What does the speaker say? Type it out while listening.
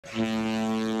Good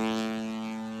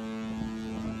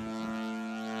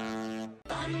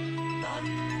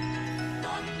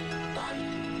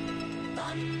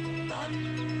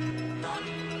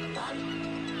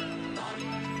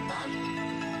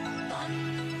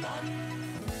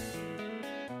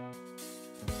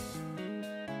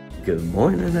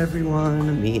morning,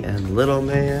 everyone. Me and little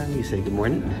man. You say good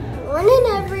morning? Good morning,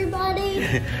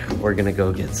 everybody. We're gonna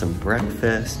go get some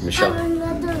breakfast. Michelle. Have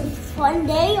another fun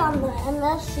day on the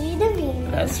MSC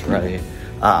Divina. That's right.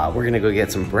 We're gonna go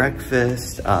get some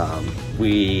breakfast.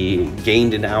 We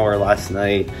gained an hour last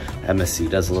night. MSC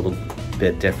does a little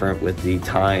bit different with the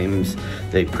times.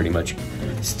 They pretty much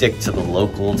stick to the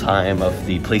local time of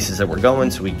the places that we're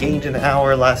going. So we gained an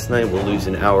hour last night. We'll lose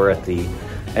an hour at the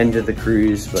end of the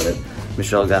cruise, but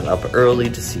Michelle got up early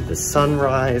to see the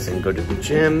sunrise and go to the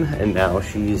gym, and now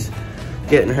she's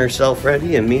getting herself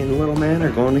ready, and me and the little man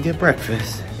are going to get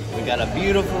breakfast. We got a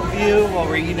beautiful view while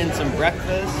we're eating some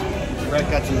breakfast. Brett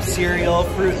got some cereal,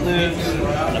 Fruit Loops,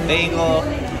 and a bagel.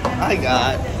 I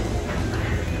got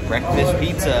breakfast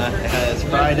pizza. It has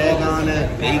fried egg on it,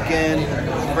 bacon.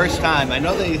 First time. I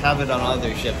know they have it on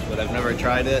other ships, but I've never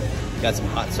tried it. Got some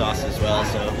hot sauce as well,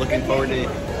 so looking forward to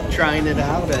trying it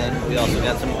out. And we also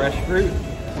got some fresh fruit.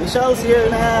 Michelle's here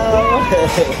now.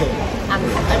 I'm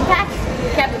unpacked,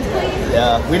 cabin's clean.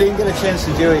 Yeah, we didn't get a chance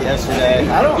to do it yesterday.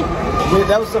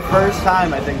 That was the first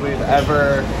time I think we've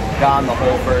ever gone the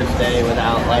whole first day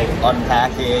without like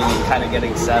unpacking and kind of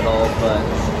getting settled. But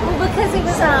well, because it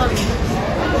was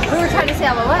we were trying to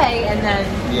sail away, and then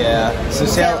so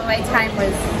sail away time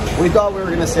was. We thought we were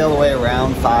gonna sail away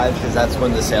around 5 because that's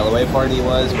when the sail away party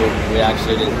was, but we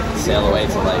actually didn't sail away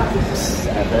till like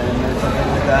 7 or something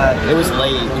like that. It was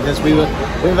late because we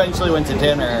eventually went to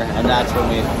dinner, and that's when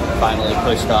we finally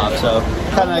pushed off. So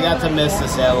kind of got to miss the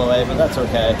sail away, but that's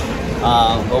okay.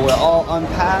 But we're all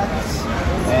unpacked,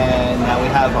 and now we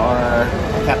have our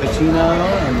cappuccino,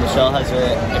 and Michelle has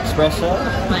her espresso.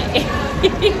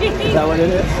 Is that what it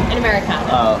is? An Americano.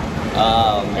 Oh.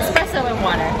 Espresso and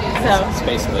water. So it's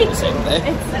basically the same thing.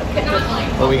 It's so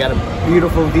good. But we got a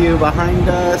beautiful view behind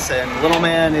us, and little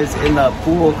man is in the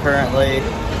pool currently. He's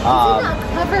in a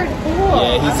covered pool.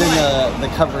 Yeah, he's in the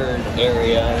covered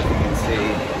area, as you can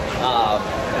see.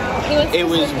 It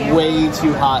was way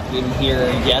too hot in here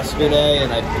yesterday,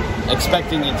 and I'm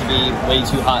expecting it to be way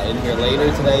too hot in here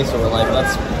later today, so we're like,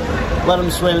 let's let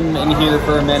them swim in here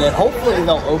for a minute. Hopefully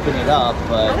they'll open it up,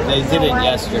 but they didn't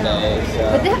yesterday. So.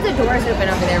 But they have the doors open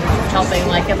over there, which is helping.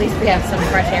 Like, at least we have some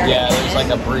fresh air. Yeah, there's like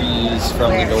a breeze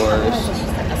from the doors. It's just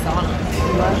like a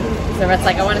sauna. So it's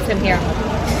like, I want to swim here.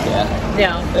 Yeah.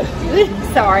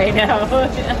 No. Sorry, no.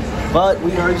 But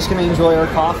we are just going to enjoy our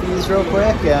coffees real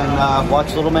quick and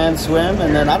watch little man swim.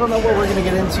 And then I don't know what we're going to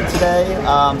get into today.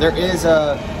 There is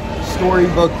a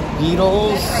Storybook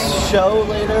Beatles show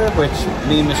later, which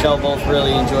me and Michelle both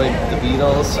really enjoyed the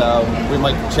Beatles, so we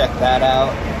might check that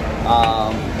out.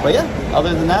 But yeah,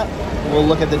 other than that, we'll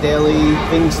look at the daily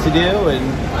things to do and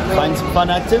find some fun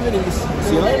activities.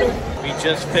 See you later. We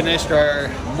just finished our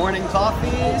morning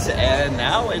coffees, and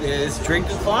now it is drink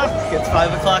o'clock. It's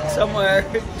 5 o'clock somewhere.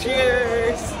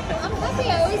 Cheers! I'm happy.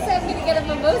 I always say I'm going to get a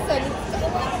mimosa.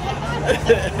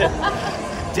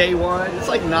 Day one. It's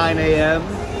like 9 a.m.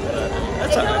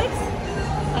 That's all right.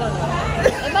 I don't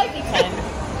know. It might be 10.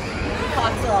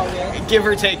 Clocks are all weird. Give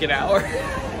or take an hour.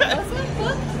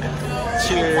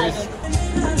 Cheers.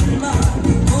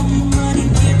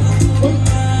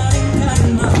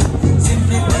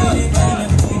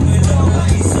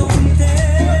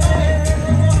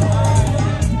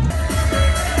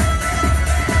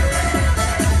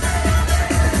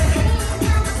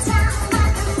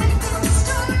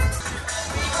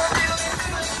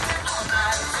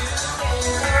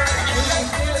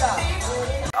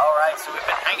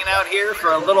 Out here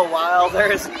for a little while.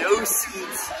 There is no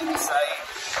seats in sight.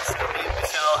 So me and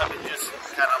Michelle have been just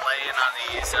kind of laying on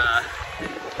these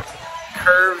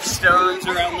curved stones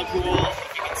around the pool.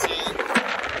 If you can see,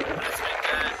 it's been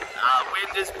good.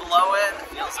 Wind is blowing.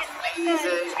 Feels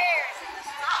amazing.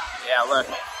 Yeah, look.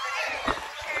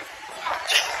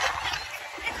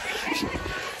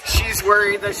 She's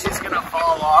worried that she's gonna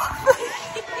fall off.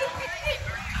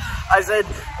 I said,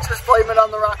 just blame it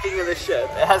on the rocking of the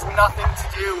ship. It has nothing to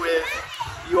do with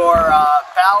your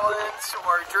balance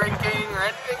or drinking or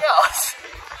anything else.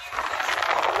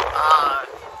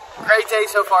 Great day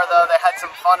so far though. They had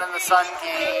some fun in the Sun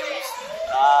Games.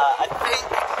 I think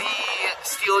the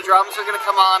steel drums are gonna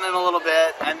come on in a little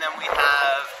bit, and then we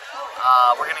have,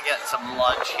 we're gonna get some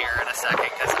lunch here in a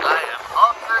second because I am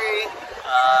hungry.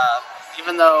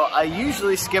 Even though I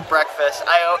usually skip breakfast,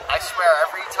 I swear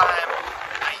every time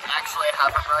I actually have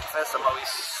for breakfast. I'm always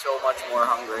so much more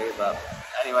hungry, but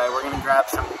anyway, we're gonna grab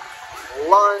some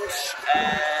lunch,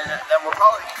 and then we'll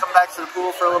probably come back to the pool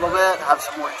for a little bit, have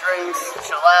some more drinks,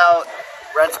 chill out.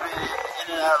 Red's been in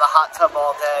and out of the hot tub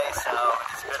all day, so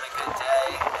it's been a good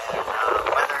day, and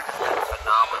weather has been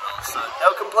phenomenal, so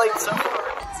no complaints so far.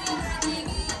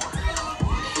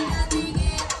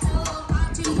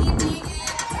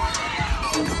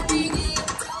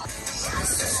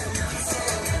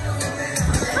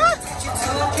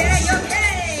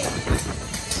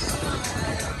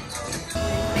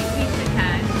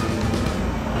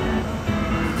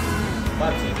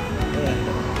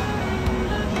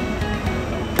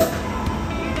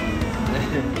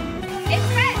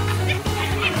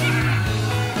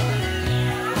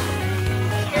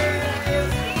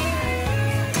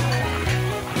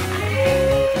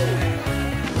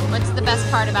 What's the best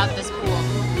part about this pool?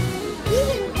 You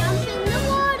can jump in the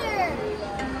water.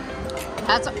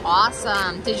 That's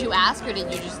awesome. Did you ask or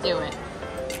did you just do it?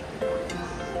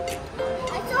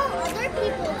 I saw other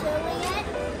people doing it,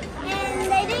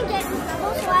 and they didn't get in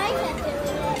trouble, so I kept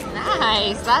doing it.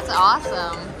 Nice. That's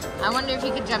awesome. I wonder if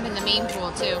you could jump in the main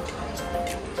pool too.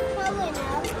 Probably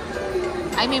not.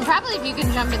 I mean, probably if you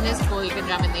can jump in this pool, you can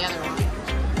jump in the other one.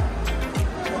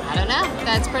 I don't know.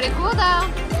 That's pretty cool though.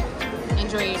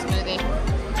 Enjoy your smoothie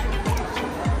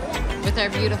with our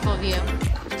beautiful view.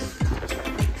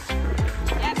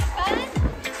 Have fun?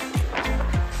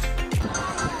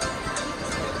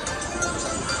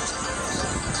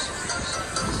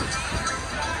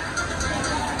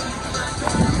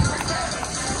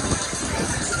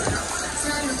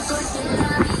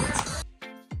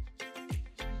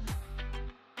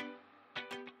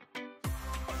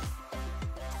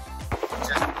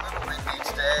 Just one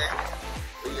beach day.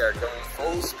 We are going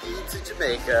full speed to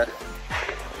Jamaica.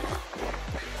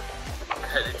 We're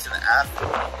headed to the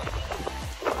afternoon.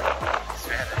 So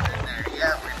we haven't been there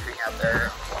yet. We're gonna hang out there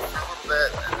for a little bit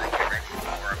and then get ready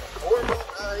for a formal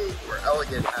night, or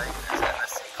elegant night, as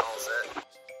MSC calls it.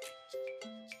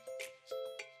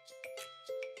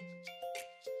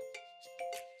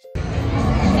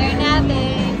 They're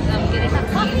napping. I'm gonna have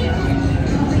coffee.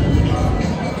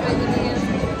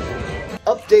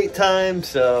 Update time.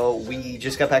 So we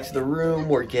just got back to the room.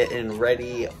 We're getting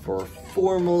ready for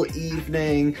formal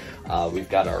evening. We've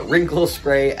got our wrinkle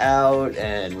spray out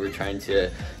and we're trying to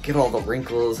get all the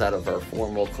wrinkles out of our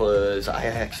formal clothes. I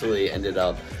actually ended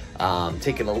up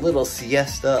taking a little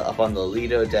siesta up on the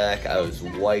Lido deck. I was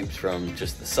wiped from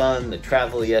just the sun, the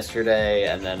travel yesterday,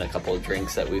 and then a couple of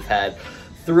drinks that we've had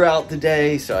throughout the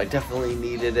day, so I definitely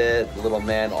needed it. The little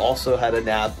man also had a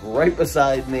nap right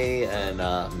beside me, and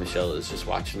Michelle is just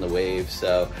watching the waves.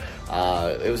 So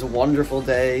it was a wonderful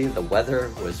day. The weather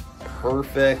was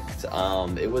perfect.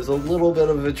 It was a little bit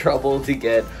of a trouble to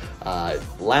get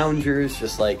loungers,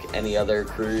 just like any other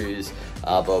cruise,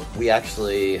 but we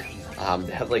actually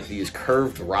have like these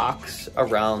curved rocks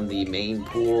around the main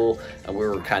pool, and we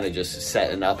were kind of just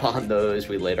setting up on those.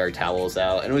 We laid our towels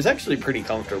out and it was actually pretty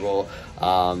comfortable.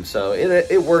 So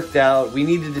it worked out. We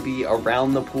needed to be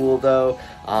around the pool though,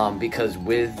 because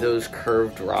with those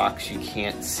curved rocks you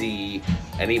can't see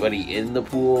anybody in the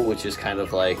pool, which is kind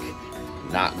of like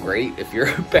not great if you're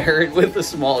a parent with a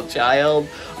small child.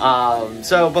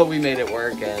 But we made it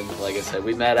work, and like I said,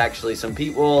 we met actually some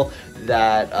people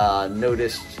that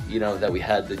noticed, you know, that we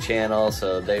had the channel,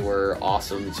 so they were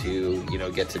awesome to, you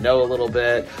know, get to know a little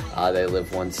bit. They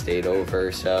live one state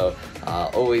over, so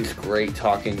always great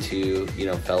talking to, you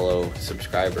know, fellow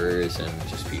subscribers and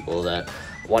just people that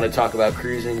want to talk about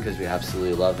cruising, because we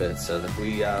absolutely love it. So that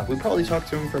we probably talked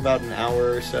to them for about an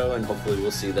hour or so, and hopefully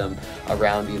we'll see them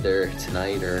around either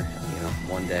tonight or, you know,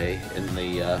 one day in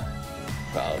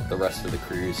the rest of the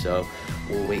cruise. So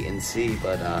we'll wait and see.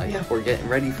 But yeah, we're getting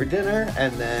ready for dinner,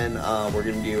 and then we're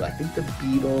gonna do, I think, the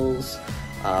Beatles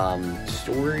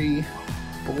story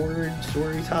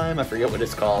time. I forget what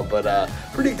it's called, but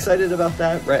pretty excited about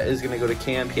that. Rhett is gonna go to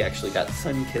camp. He actually got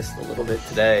sun-kissed a little bit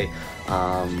today,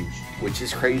 which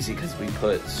is crazy because we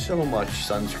put so much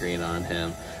sunscreen on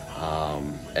him.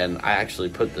 And I actually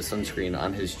put the sunscreen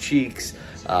on his cheeks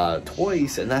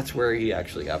twice, and that's where he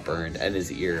actually got burned, and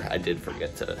his ear. I did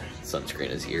forget to sunscreen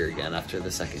his ear again after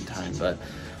the second time, but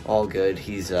all good.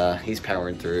 He's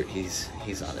powering through it.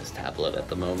 He's on his tablet at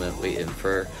the moment, waiting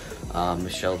for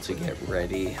Michelle to get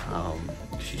ready.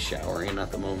 She's showering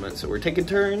at the moment, so we're taking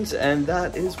turns, and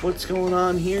that is what's going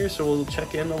on here. So we'll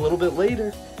check in a little bit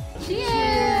later.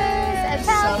 Cheers!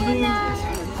 Italian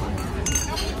night.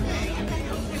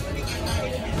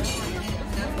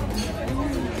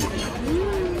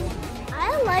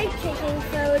 I like taking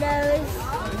photos.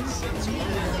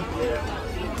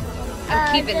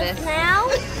 I'm keeping just this. now.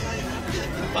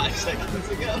 5 seconds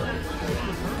ago.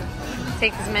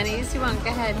 Take as many as you want. Go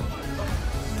ahead.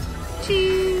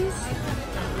 Cheese.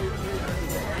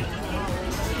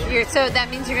 So that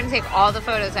means you're going to take all the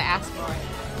photos I asked for.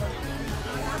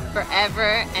 Forever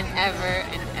and ever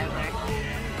and ever.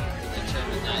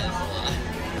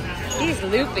 He's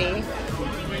loopy.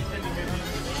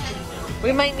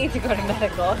 We might need to go to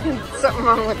medical. Something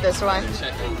wrong with this one.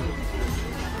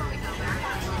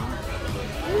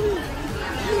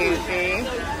 Goofy.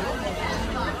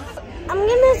 I'm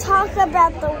gonna talk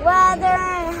about the weather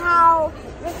and how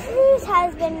the cruise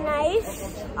has been nice.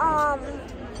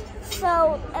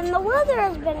 And the weather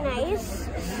has been nice.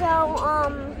 So,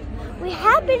 we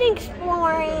have been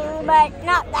exploring, but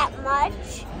not that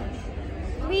much.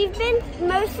 We've been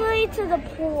mostly to the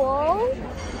pool,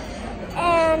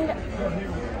 and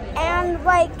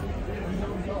like,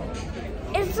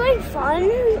 it's like fun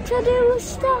to do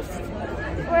stuff.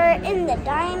 We're in the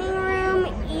dining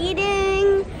room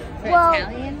eating. For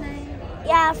Italian night?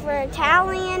 Yeah, for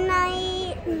Italian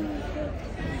night.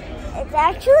 It's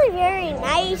actually very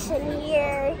nice in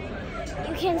here.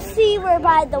 You can see we're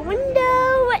by the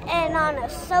window and on a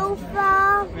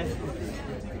sofa.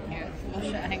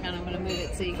 Here, hang on, I'm going to move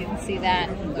it so you can see that.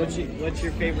 What's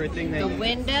your favorite thing that The you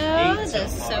window, ate so the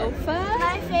sofa.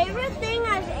 My favorite thing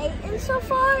I've eaten so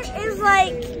far is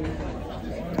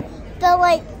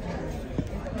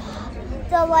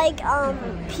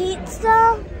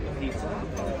pizza. Pizza?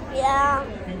 Yeah.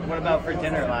 What about for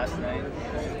dinner last night?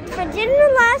 For dinner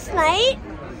last night,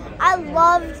 I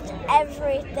loved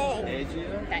everything. Did you?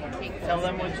 That cake. Tell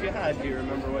them what you had. Do you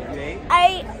remember what you ate?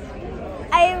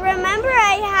 I remember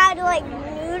I had like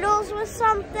noodles with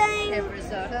something. And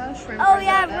risotto, shrimp Oh risotto.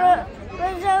 yeah, risotto.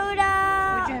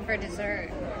 What'd you have for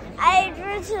dessert? I had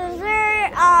for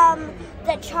dessert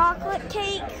the chocolate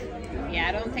cake. Yeah,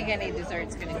 I don't think any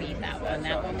dessert's gonna beat that one.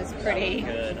 That one was pretty.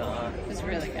 Good, huh? It was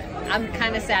really good. I'm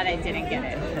kind of sad I didn't get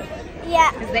it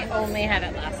Yeah. because they only had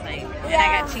it last night, and I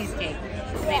Yeah. got cheesecake.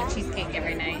 They have cheesecake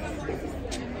every night.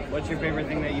 What's your favorite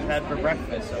thing that you've had for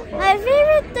breakfast so far? My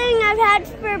favorite thing I've had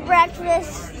for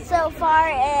breakfast so far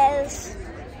is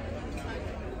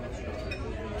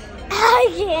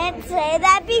I can't say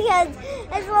that because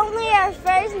it's only our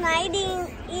first night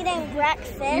eating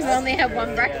breakfast. You've only had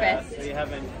one breakfast. Yeah, so you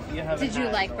haven't Did you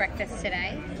had- like breakfast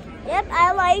today? Yep,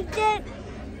 I liked it.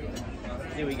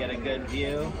 Did we get a good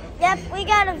view? Yep, we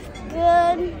got a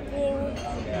good view.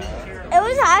 Yeah. It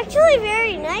was actually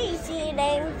very nice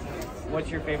eating. What's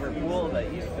your favorite pool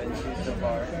that you've been to so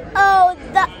far? Oh,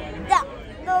 the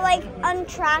like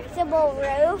untractable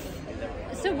roof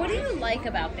So what do you like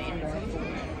about the indoor pool?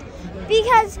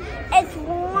 because it's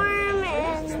warm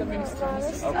and there's a lot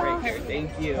of stuff. Okay,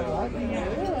 thank you.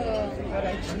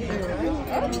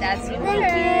 That's yours.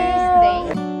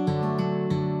 Thank you.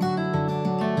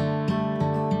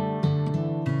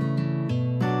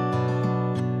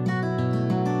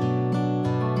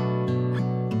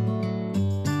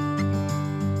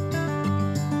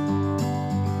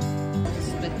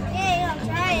 Hey, I'll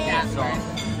try it. That part.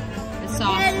 The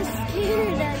sauce. I'm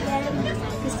scared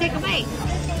again. Just take a bite.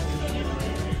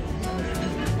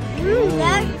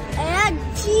 That it had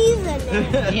cheese in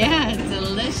it. Yeah, it's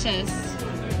delicious.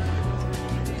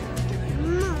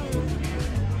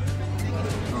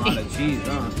 A lot of cheese,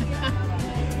 huh?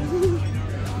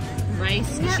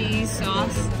 Rice, cheese,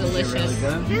 sauce, delicious. Really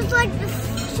good? Just like the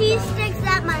cheese sticks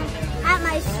at my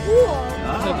school.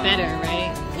 But better,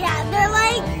 right? Yeah, they're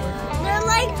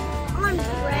like on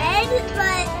bread,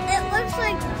 but it looks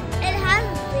like it has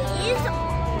these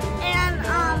and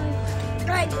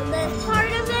like this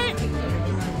part of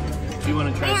it, Do you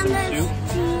want to try and some there's soup?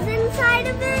 cheese inside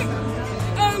of it.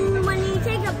 And when you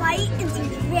take a bite, it's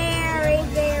very,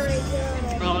 very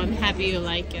good. Oh, I'm happy you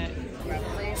like it.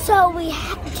 So we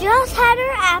just had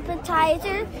our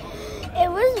appetizer. It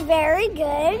was very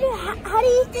good. How do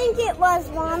you think it was,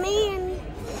 Mommy? And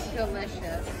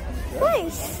Delicious.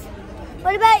 nice.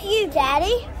 What about you,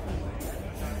 Daddy?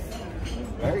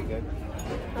 Very good.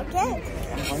 Okay.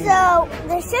 So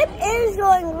the ship is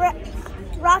going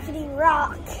rockety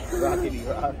rock. Rockety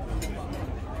rock.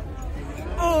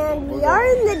 And we are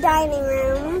in the dining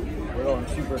room. We're going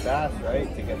super fast,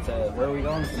 right? To get to, where are we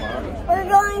going tomorrow? We're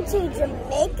going to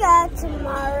Jamaica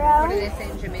tomorrow. What do they say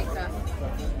in Jamaica?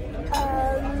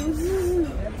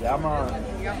 Yaman.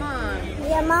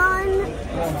 Yaman.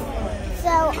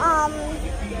 So,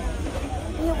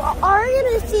 you are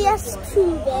going to see us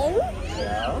tubing.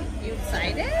 Yeah. You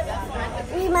excited?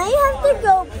 We might have to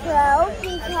go pro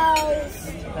because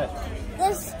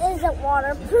this isn't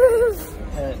waterproof.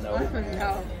 No.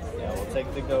 No. Yeah, we'll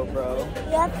take the GoPro.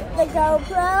 Yep, the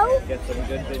GoPro. Get some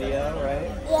good video, right?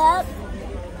 Yep.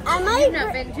 You've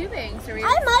not been tubing, so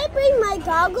I might bring my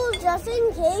goggles just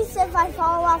in case if I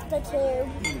fall off the tube.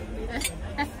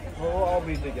 We'll all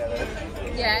be together.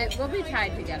 Yeah, we'll be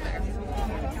tied together.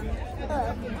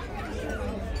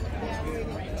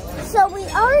 So we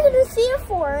are going to see a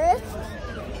forest.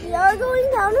 We are going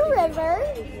down a river.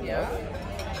 Yeah.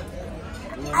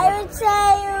 I would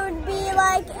say it would be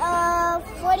like a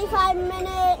 45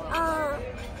 minute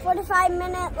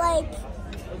like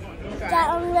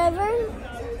down river.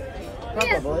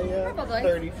 Probably, yeah. Probably.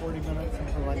 30, 40 minutes,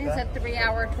 something like that. It's a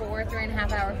 3-hour tour,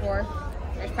 3.5-hour tour.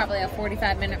 There's probably a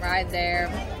 45-minute ride there.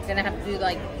 Gonna have to do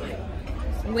like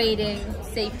waiting,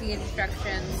 safety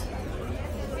instructions.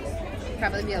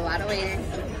 Probably be a lot of waiting.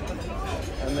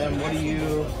 And then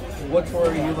what tour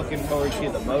are you looking forward to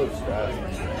the most?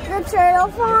 The turtle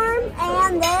farm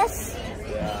and this.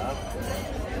 Yeah.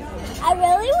 I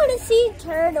really want to see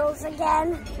turtles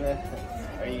again.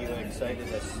 Are you excited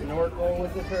to snorkel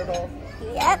with the turtle?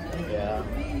 Yep. Yeah.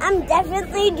 I'm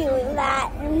definitely doing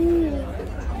that.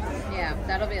 Yeah,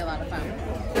 that'll be a lot of fun.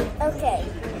 Okay.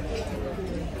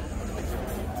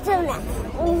 So now,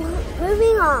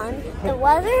 moving on. The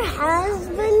weather has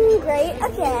been great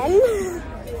again.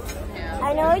 Yeah.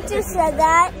 I know I just said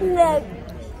that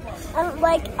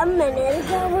like a minute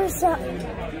ago or so.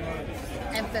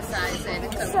 Emphasize it.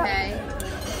 It's okay.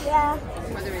 Yeah.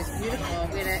 The weather is beautiful.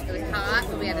 It was hot,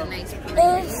 but we had a nice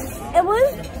breeze. It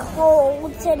was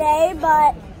cold today,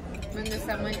 but When the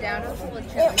sun went down, it was a little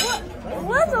chilly. it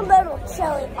was a little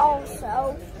chilly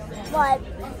also. But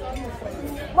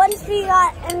once we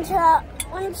got into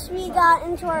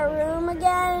our room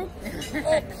again,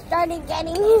 it started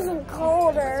getting even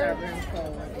colder. Our room's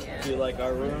cold, yeah. Do you like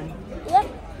our room? Yep.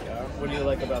 Yeah. What do you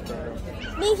like about the room?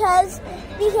 Because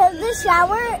the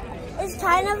shower is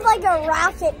kind of like a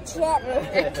rocket ship.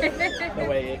 The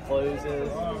way it closes.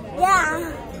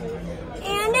 Yeah.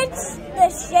 And it's the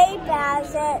shape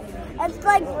as it. It's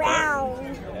like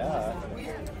round. Yeah.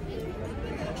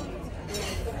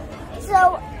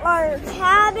 So our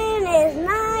cabin is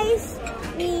nice.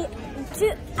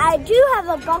 I do have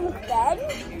a bunk bed.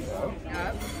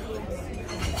 Yep.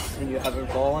 And you haven't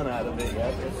fallen out of it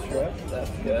yet this trip.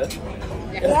 That's good.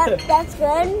 Yep, that's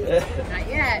good. Not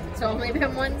yet. It's only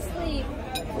been one sleep.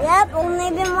 Yep,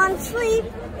 only been one sleep.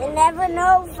 You never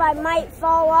know if I might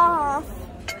fall off.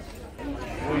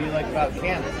 What do you like about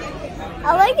camp?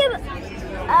 I like it.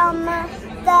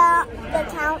 The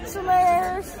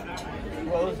counselors.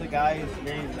 What was the guy's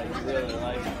name that you really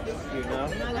like? Do you know?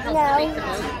 No,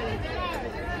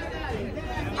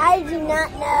 I do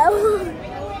not know.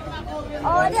 So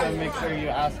make sure you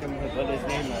ask him what his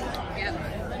name is. Yep.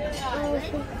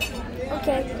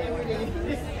 Okay.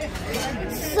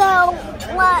 So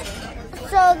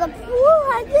the pool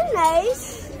has been nice.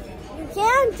 You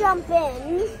can jump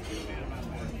in.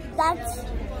 That's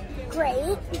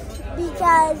great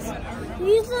because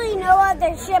usually no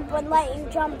other ship would let you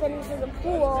jump into the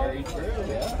pool. Very true,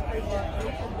 yeah.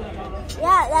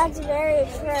 Yeah, that's very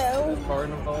true.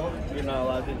 Carnival, you're not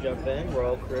allowed to jump in.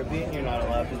 Royal Caribbean, you're not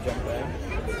allowed to jump in.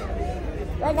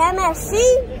 But MSC, You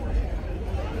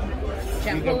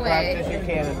Jump can away. practice your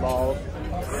cannonballs.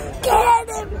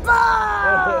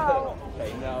 cannonball!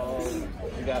 Okay, no.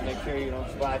 You gotta make sure you don't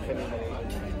splash anybody.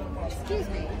 Excuse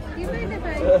me. Do you mind if I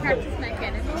practice my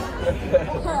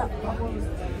cannonball?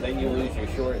 Then you lose your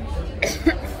shorts.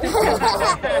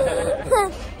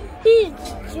 He's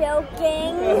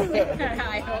joking.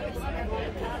 I hope so.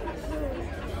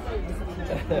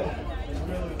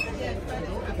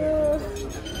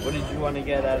 What did you want to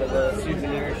get out of the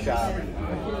souvenir shop?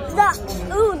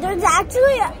 There's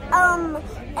actually a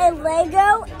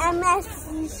Lego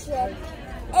MSC ship.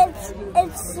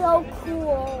 It's so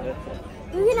cool.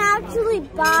 You can actually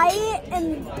buy it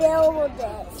and build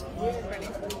it.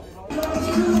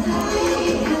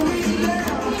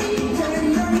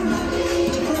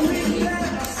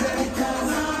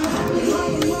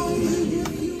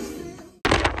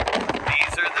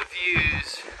 These are the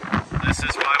views. This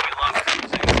is why we love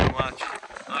cruising so much.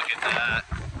 Look at that.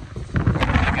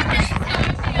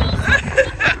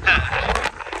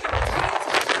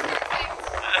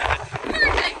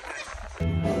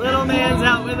 Little man's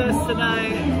out with us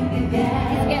tonight.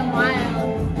 It's getting wild.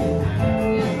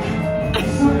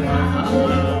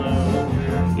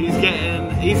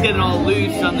 He's getting all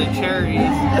loose on the cherries.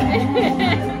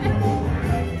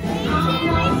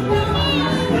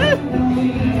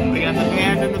 We got the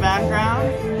band in the background.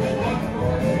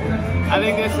 I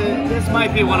think this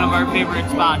might be one of our favorite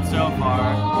spots so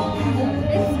far.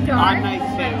 It's dark. On night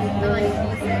two. I like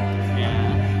music. Yeah.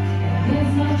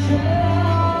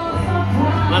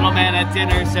 little man at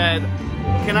dinner said,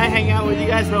 "Can I hang out with you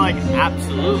guys?" We're like,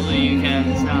 "Absolutely you can."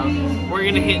 So we're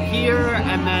gonna hit here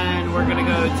and then we're gonna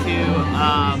go to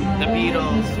the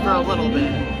Beatles for a little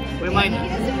bit. We might. He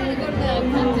doesn't want to go to the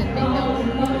Compton thing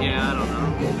though. Yeah, I don't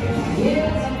know.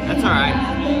 That's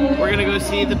alright. We're gonna go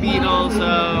see the Beatles,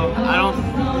 so I don't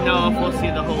know if we'll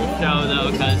see the whole show though,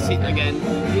 because again,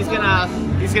 he's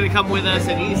gonna come with us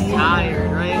and he's tired,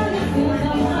 right?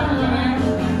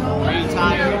 Are you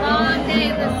tired? Long day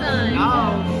in the sun.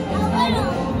 No.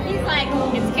 He's like,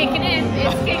 it's kicking in,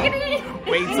 it's kicking in.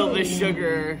 Wait till the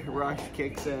sugar rush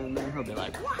kicks in, then he'll be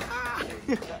like,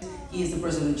 "Wah!" He is the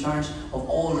person in charge of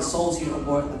all the souls here on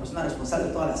board, la persona responsable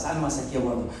de todas las almas aquí a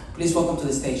bordo. Please welcome to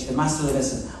the stage the master of the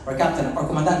vessel, our captain, our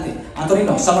comandante,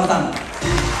 Antonino Samartano.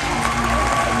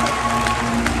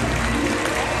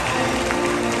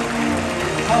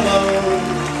 Hello.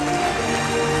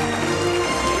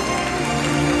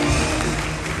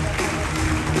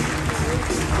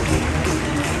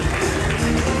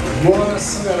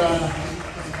 Buonasera.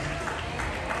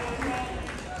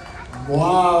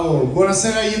 Wow,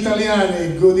 buonasera agli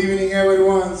italiani. Good evening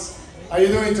everyone. How are you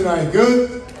doing tonight?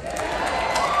 Good?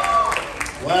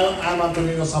 Well, I'm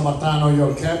Antonino Samartano,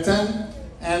 your captain,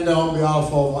 and on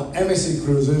behalf of MSC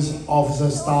Cruises,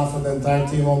 officers, staff, and the entire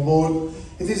team on board,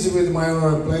 it is with my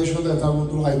honor and pleasure that I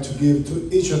would like to give to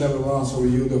each and every one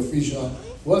of you the official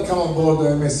welcome on board the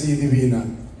MSC Divina.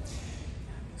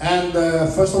 And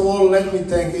first of all, let me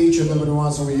thank each and every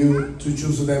one of you to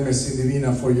choose the MSC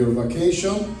Divina for your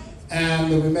vacation,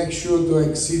 and we make sure to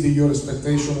exceed your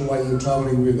expectation while you're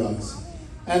traveling with us.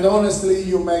 And honestly,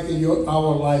 you make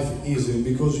our life easy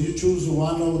because you choose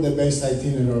one of the best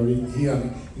itinerary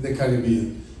here in the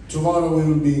Caribbean. Tomorrow we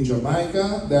will be in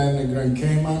Jamaica, then Grand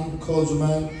Cayman,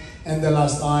 Cozumel, and the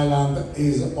last island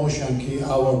is Ocean Key,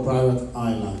 our private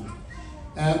island.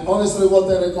 And honestly, what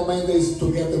I recommend is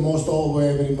to get the most of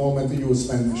every moment you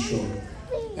spend ashore.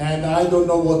 And I don't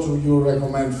know what you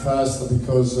recommend first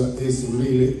because it's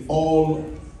really all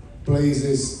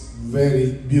places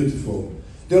very beautiful.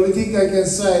 The only thing I can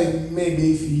say,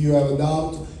 maybe if you have a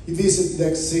doubt, visit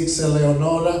Deck 6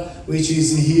 Eleonora, which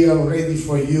is here ready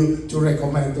for you to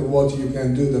recommend what you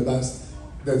can do the best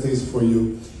that is for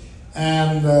you.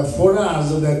 And for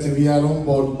us that we are on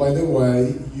board, by the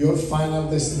way, your final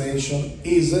destination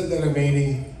is the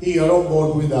remaining here on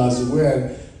board with us,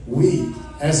 where we,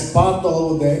 as part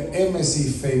of the MSC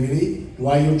family,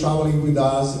 while you're traveling with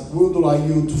us, we would like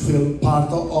you to feel part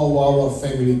of our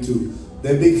family too.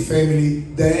 The big family,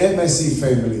 the MSC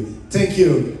family. Thank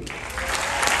you.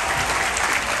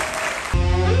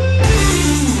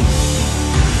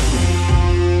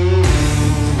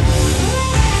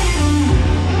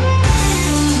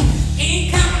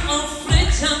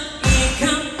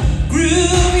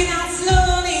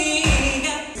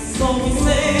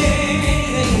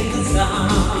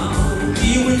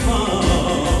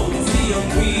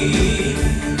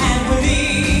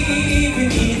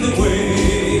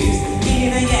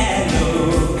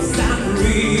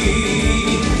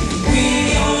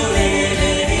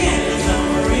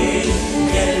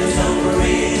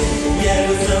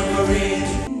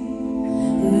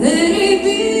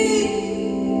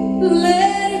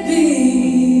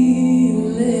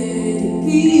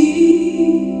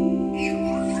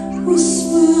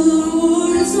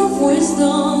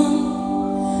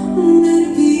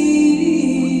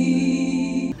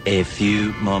 A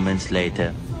few moments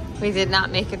later. We did not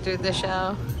make it through the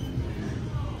show.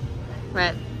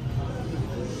 But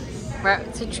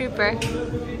it's a trooper.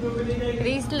 But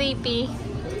he's sleepy.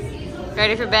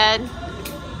 Ready for bed?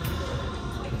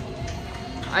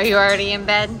 Are you already in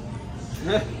bed?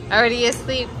 Already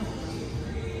asleep?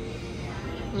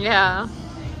 Yeah.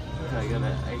 Do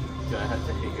I have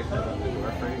to hit your head on the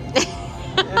door frame?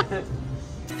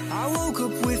 I woke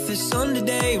up with the sun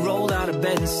today, rolled out of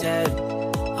bed and said,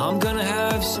 I'm gonna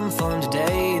have some fun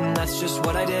today, and that's just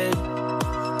what I did.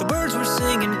 The birds were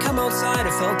singing, come outside, I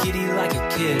felt giddy like a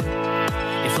kid.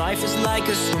 If life is like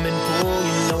a swimming pool,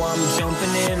 you know I'm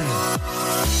jumping in.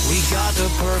 We got the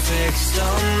perfect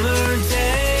summer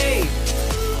day,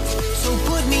 so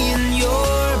put me in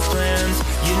your plans.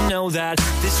 You know that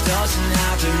this doesn't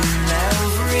happen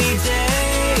every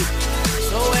day,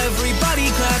 so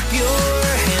everybody clap your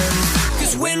hands.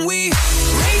 Cause when we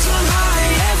raise one high,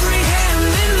 every hand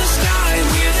in the sky,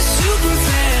 we're the super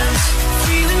fans,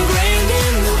 feeling grand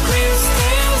in the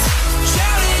grandstands.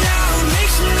 Shout it out, make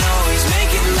some noise,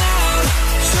 make it loud,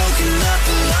 soaking up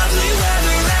the lovely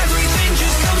weather, everything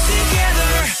just comes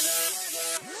together.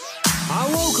 I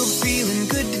woke up feeling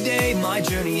good today, my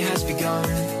journey has begun.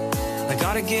 I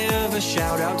gotta give a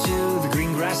shout out to the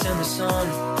green grass and the sun.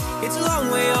 It's a long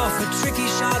way off, a tricky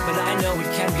shot, but I know it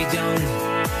can be done.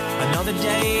 Another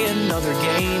day, another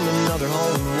game, another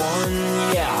hole in one.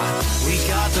 Yeah, we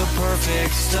got the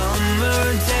perfect summer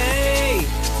day.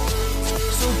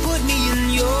 So put me in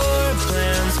your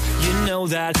plans. You know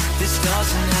that this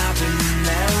doesn't happen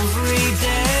every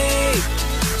day.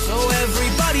 So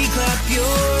everybody clap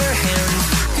your hands.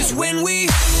 'Cause when we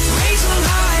raise them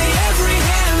high, every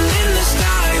hand in the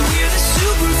sky, we're the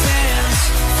super fans.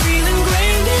 Feeling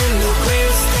grand in the clear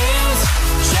stands.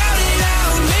 Shout it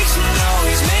out, make some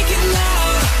noise, make it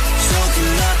loud.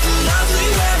 Soaking up the lovely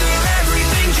weather,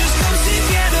 everything just comes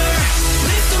together.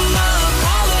 Lift them up,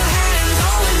 all the hands,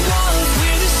 all in one.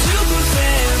 We're the super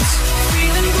fans.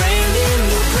 Feeling grand in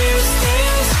the clear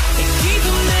stands. And keep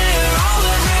them there, all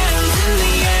the hands in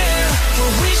the air.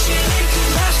 We're wishing it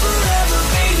could last forever,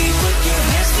 baby, put your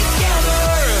hands together.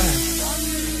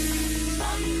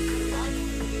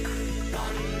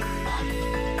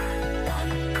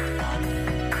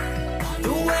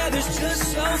 The weather's just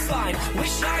so fine,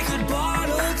 wish I could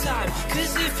bottle time.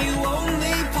 'Cause if you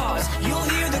only pause, you'll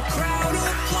hear